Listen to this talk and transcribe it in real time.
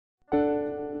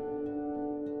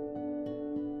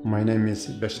My name is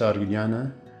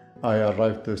Bashar. I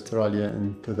arrived to Australia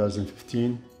in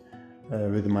 2015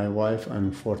 with my wife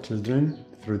and 4 children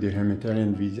through the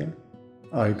humanitarian visa.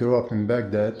 I grew up in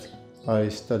Baghdad. I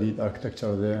studied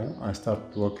architecture there. I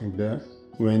started working there.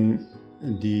 When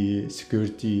the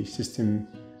security system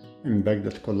in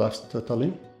Baghdad collapsed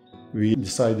totally, we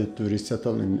decided to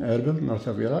resettle in Erbil, north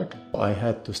of Iraq. I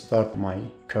had to start my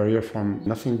career from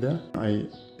nothing there. I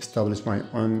established my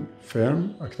own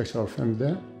firm, architectural firm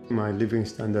there. My living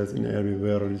standards in Erbil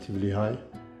were relatively high.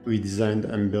 We designed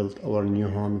and built our new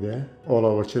home there. All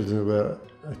our children were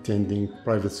attending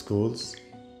private schools.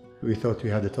 We thought we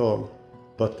had it all.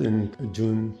 But in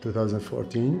June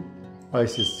 2014,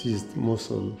 ISIS seized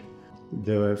Mosul.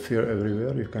 There was fear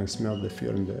everywhere. You can smell the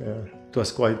fear in the air. It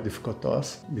was quite difficult to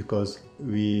us because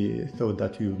we thought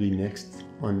that we would be next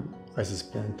on ISIS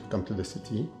plan to come to the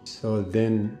city. So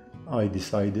then I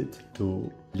decided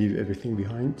to leave everything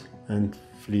behind and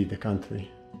flee the country.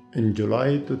 In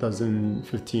July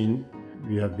 2015,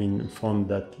 we have been informed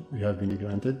that we have been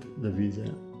granted the visa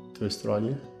to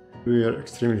Australia. We are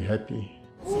extremely happy.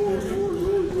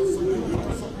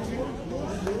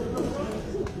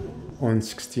 On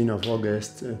 16th of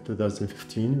August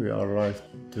 2015, we arrived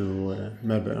to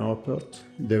Melbourne Airport.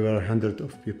 There were hundreds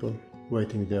of people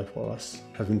waiting there for us.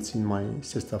 Haven't seen my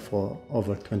sister for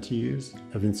over 20 years.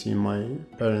 Haven't seen my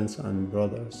parents and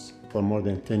brothers for more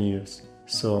than 10 years.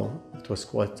 So it was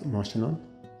quite emotional.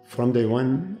 From day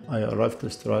one I arrived to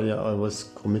Australia, I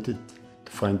was committed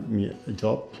to find me a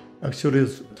job. Actually,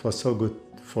 it was so good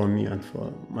for me and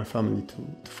for my family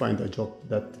to find a job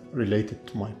that related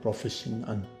to my profession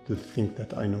and to the thing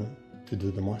that I know to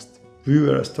do the most. We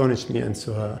were astonished, me and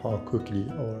Suha, how quickly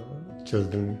our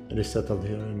children resettled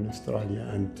here in Australia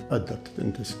and adapted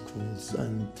into schools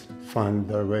and found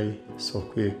their way so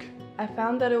quick. I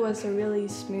found that it was a really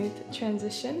smooth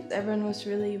transition. Everyone was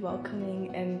really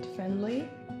welcoming and friendly.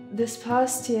 This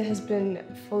past year has been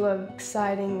full of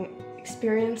exciting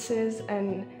experiences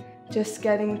and just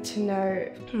getting to know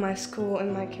my school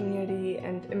and my community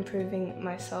and improving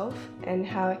myself and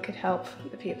how it could help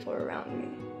the people around me.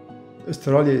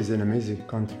 Australia is an amazing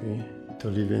country to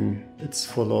live in. It's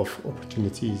full of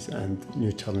opportunities and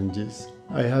new challenges.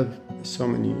 I have so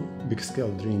many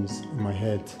big-scale dreams in my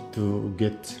head to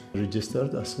get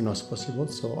registered as soon as possible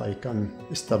so I can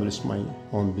establish my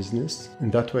own business. In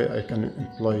that way I can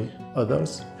employ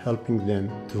others, helping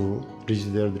them to reach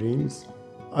their dreams.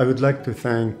 I would like to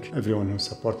thank everyone who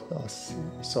supported us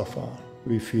so far.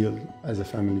 We feel, as a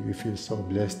family, we feel so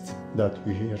blessed that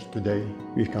we're here today.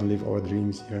 We can live our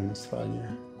dreams here in Australia.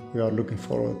 We are looking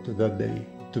forward to that day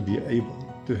to be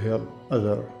able to help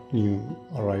other new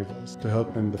arrivals, to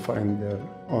help them to find their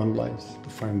own lives, to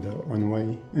find their own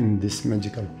way in this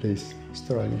magical place,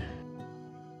 Australia.